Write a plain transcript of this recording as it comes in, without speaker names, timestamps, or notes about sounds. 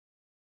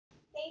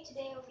Okay,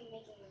 today I'll be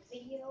making a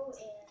video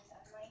and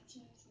I might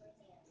change my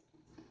hand.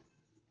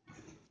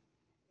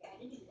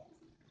 Gotta do that.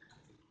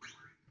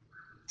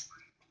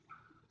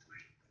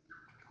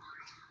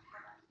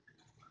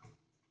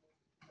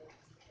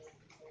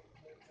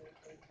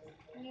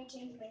 I'm gonna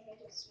change my hand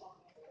to a small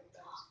hand.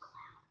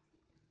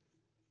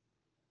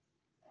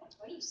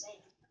 What are you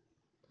saying?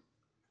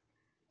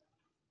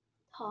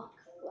 Talk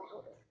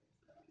louder.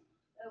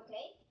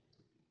 Okay.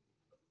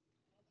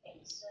 Okay,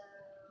 so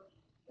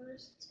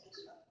first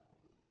text file.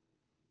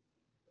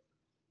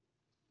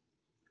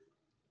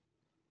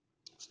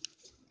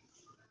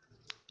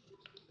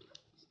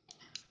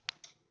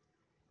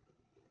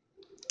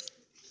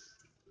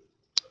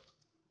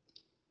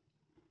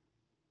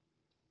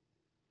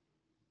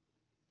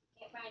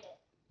 Can't find it.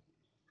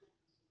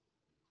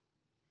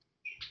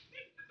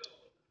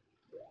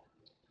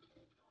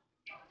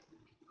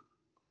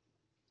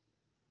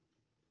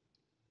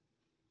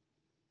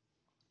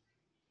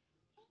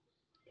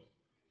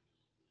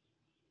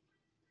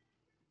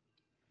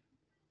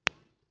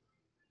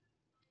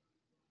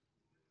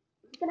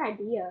 It's a good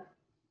idea.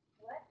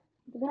 What?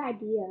 It's a good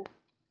idea.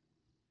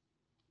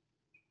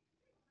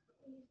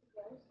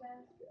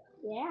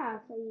 Yeah,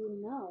 so you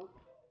know.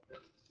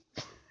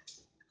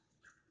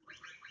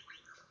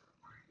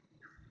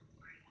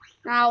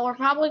 Now, we're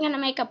probably going to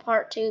make a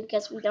part 2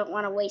 because we don't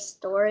want to waste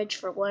storage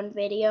for one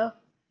video.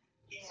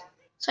 Yeah.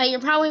 So you're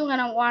probably going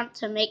to want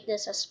to make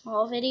this a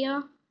small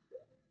video.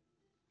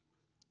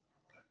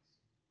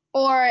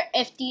 Or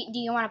if do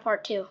you want a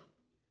part 2?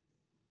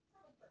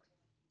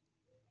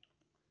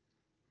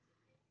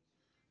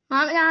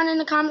 Comment down in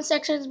the comment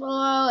sections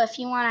below if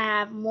you want to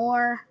have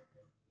more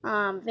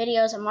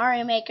videos of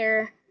Mario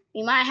Maker.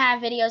 We might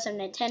have videos of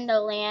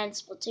Nintendo Land,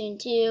 Splatoon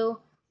 2,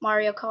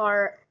 Mario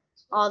Kart,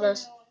 all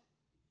those.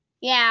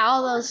 Yeah,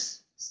 all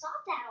those. Stop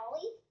that,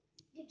 Ollie.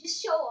 You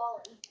just show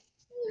Ollie.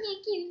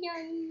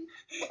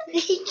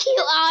 Cute,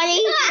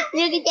 Ollie.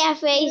 Look at that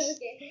face.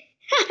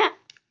 Okay.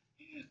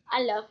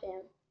 I love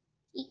him.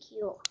 He's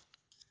cute.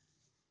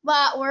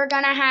 But we're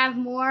gonna have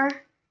more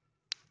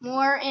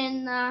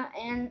in the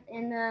we're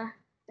gonna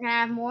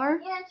have more.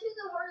 Yeah, two of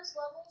the hardest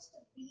levels to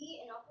beat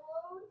and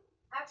upload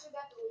actually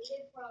got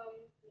deleted from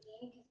the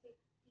game because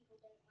people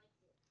didn't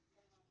like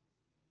it.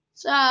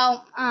 So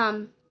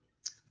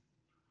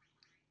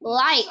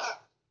like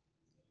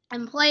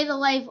and play the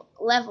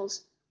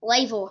levels.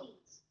 Please play the level.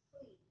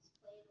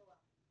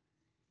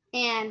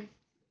 And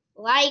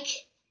like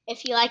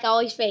if you like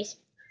Ollie's face.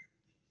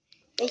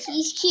 But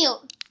he's cute.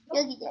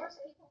 Look at that.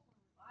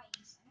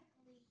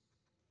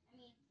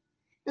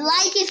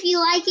 Like if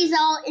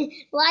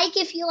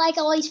you like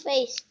Ollie's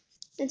face.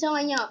 And tell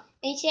me no.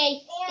 And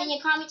say in the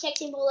comment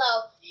section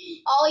below,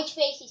 Ollie's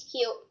face is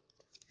cute.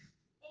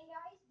 And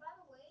guys, by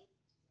the way,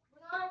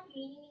 we're not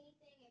meaning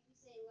anything if we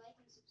say like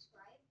and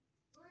subscribe.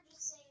 We're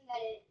just saying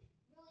that it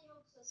really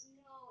helps us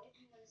know if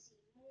you want to see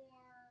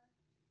more.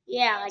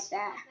 Yeah, like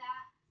that.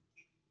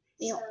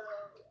 So, Yeah.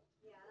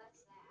 yeah,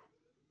 that's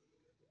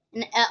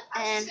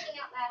that.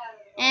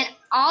 And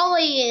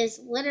Ollie is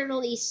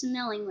literally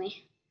smelling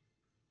me.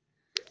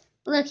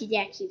 Look at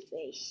that cute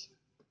face.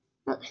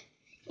 Look.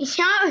 It's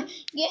not.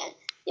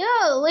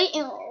 Yo, wait.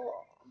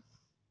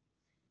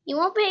 You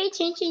won't pay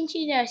attention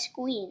to the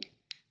screen.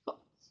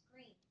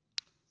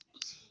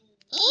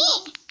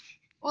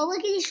 Well, look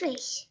at his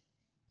face.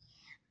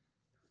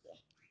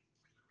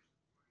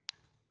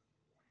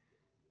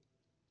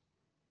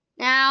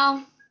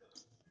 Now,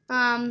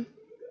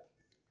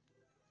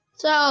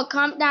 so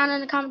comment down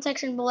in the comment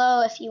section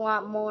below if you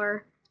want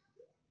more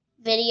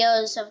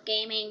videos of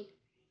gaming.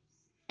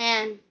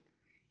 And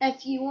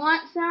if you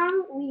want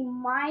some, we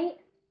might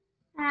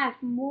have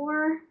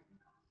more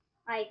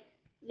like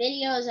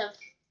videos of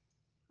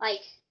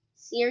like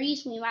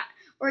series.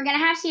 We're gonna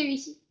have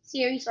series,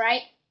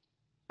 right?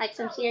 Like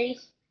some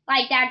series,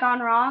 like That Gone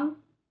Wrong.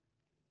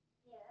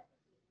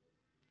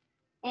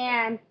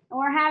 And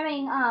we're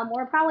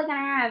probably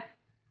gonna have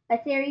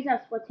a series of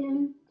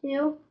Splatoon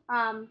 2.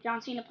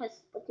 John Cena plays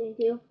Splatoon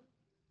 2,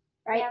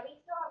 right? Yeah, we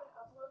still haven't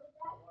uploaded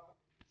that yet.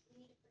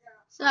 We need to figure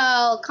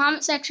out. So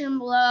comment section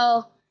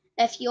below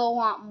if you'll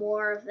want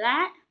more of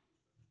that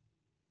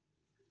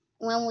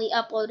when we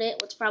upload it,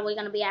 which is probably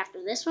gonna be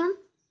after this one.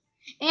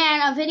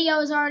 And a video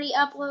is already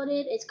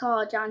uploaded. It's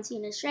called John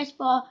Cena's Stretch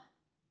Ball.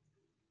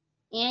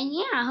 And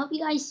yeah, I hope you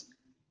guys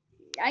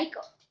like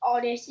all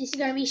this. This is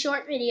gonna be a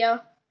short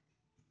video.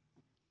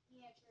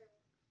 Yeah, true.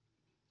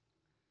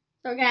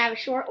 So we're gonna have a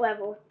short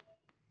level.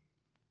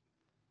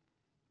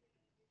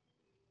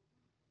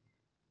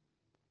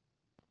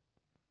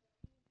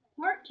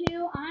 Part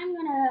 2, I'm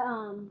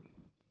gonna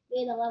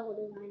be the level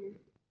designer.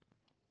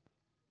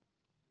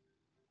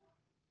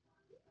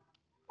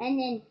 And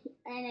then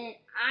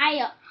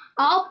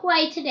I'll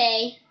play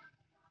today.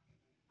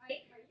 Are you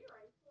ready for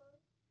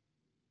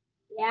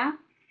it? Yeah.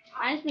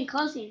 Mine's been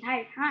closed the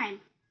entire time.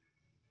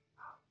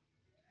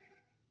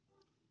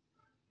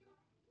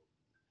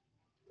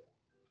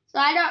 So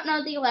I don't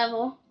know the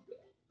level.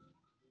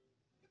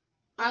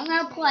 I'm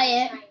gonna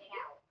play it.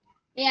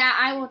 Yeah,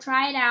 I will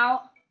try it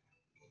out.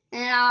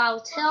 and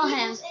I'll tell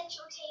him.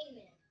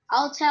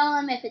 I'll tell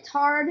him if it's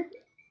hard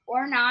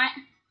or not,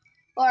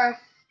 or if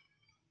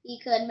he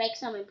could make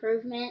some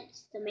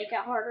improvements to make it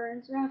harder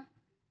and stuff.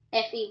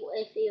 If he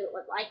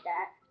would like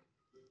that.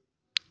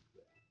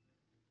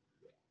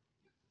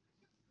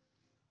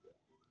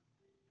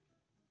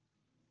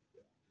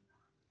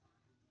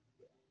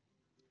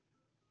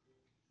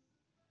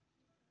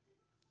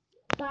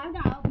 But I've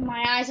not opened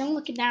my eyes. I'm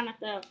looking down at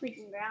the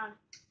freaking ground.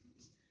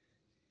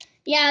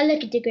 Yeah,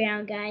 look at the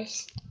ground,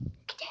 guys. Look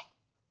at that.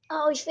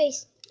 Oh, his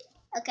face.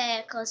 Okay,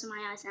 I'm closing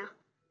my eyes now.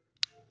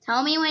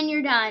 Tell me when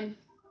you're done.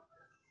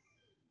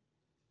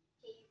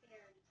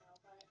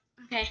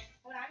 Okay.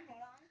 Hold on.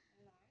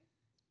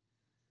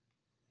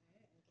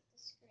 Get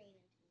the screen.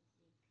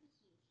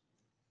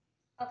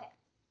 Okay.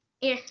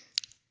 Here.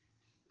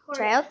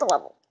 Try out the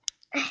level.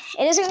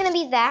 It isn't going to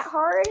be that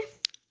hard.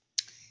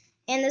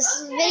 And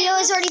this video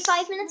is already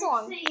 5 minutes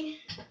long. Okay,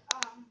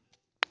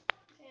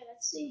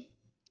 let's see.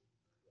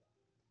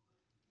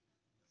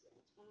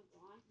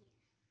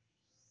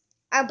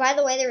 Oh, by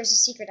the way, there was a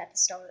secret at the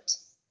start.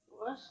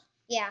 What?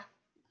 Yeah.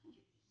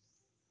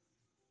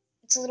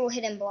 It's a little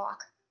hidden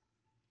block.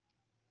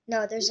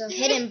 No, there's a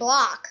hidden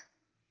block.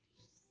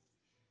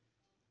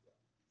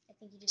 I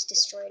think you just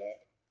destroyed it.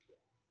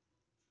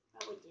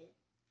 Oh, we did.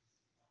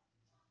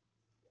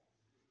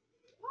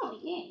 Oh,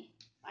 yay.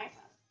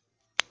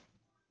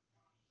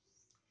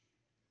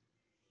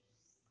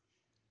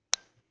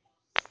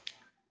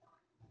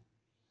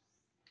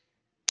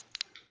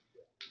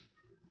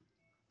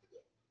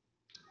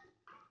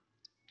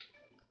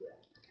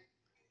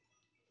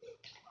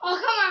 Oh,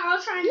 come on. I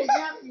was trying to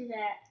jump through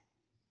that.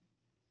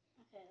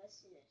 Okay, let's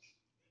do this.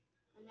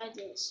 I know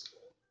this.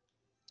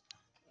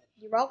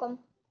 You're welcome.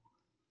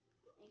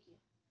 Thank you.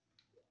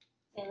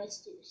 Okay, let's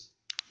do this.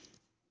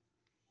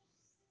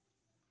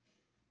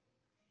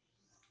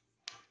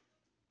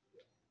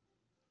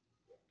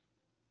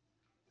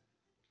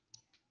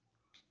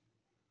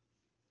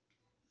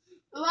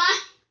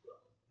 What?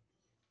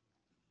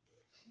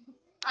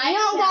 I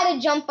don't gotta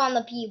jump on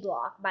the P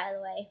block, by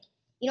the way.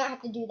 You don't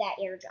have to do that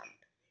air jump.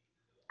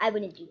 I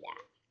wouldn't do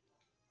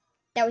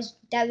that.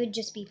 That would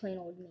just be plain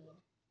old mean.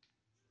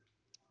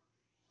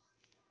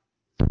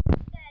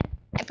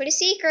 I put a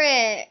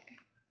secret.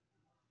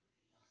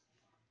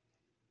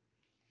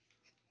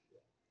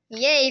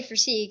 Yay for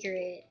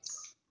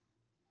secrets.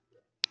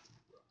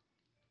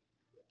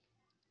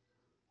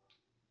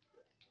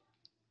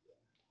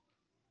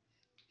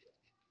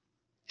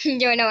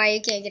 Don't know why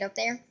you can't get up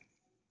there.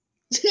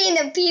 You need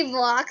the P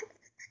block.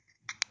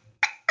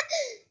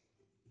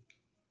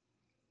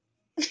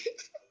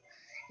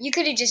 You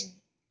could have just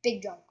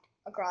big jumped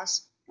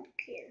across. I don't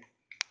care.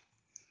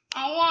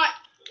 I want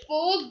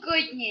full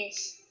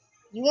goodness.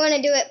 You want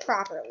to do it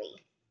properly.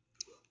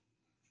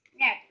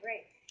 Yeah,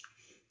 great.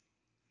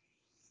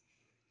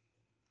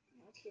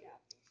 Let's get out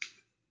there.